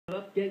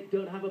about Genk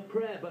don't have a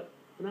prayer, but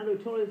Fernando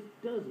Torres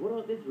does. What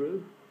about this,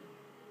 Rue?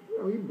 You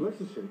know, he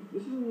blesses him.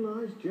 This is a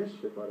nice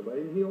gesture, by the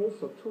way, and he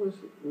also, Torres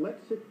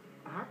lets it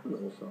happen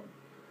also.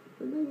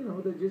 And then, you know,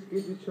 they just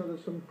give each other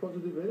some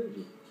positive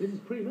energy. This is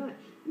pre-match.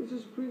 This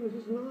is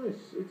nice.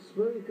 It's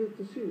very good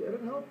to see. And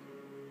it helped.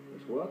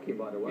 It's working,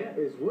 by the way.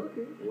 Yeah. It's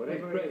working.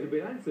 Whatever prayers have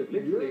been answered,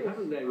 literally, yes,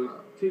 haven't they, with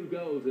 2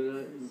 goals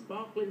and a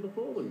sparkling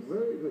performance.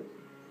 Very good.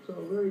 So,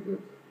 very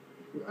good.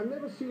 I've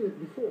never seen it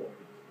before.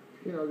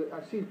 You know, I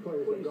see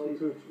players that go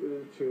to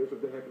church, or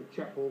they have a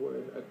chapel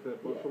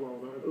at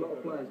Barcelona. A lot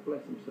of players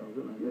bless themselves,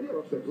 don't they? They Yeah,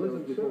 cross they bless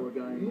themselves before a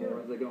themselves. game Yeah.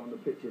 or as they go on the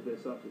pitch if they're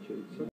substitutes.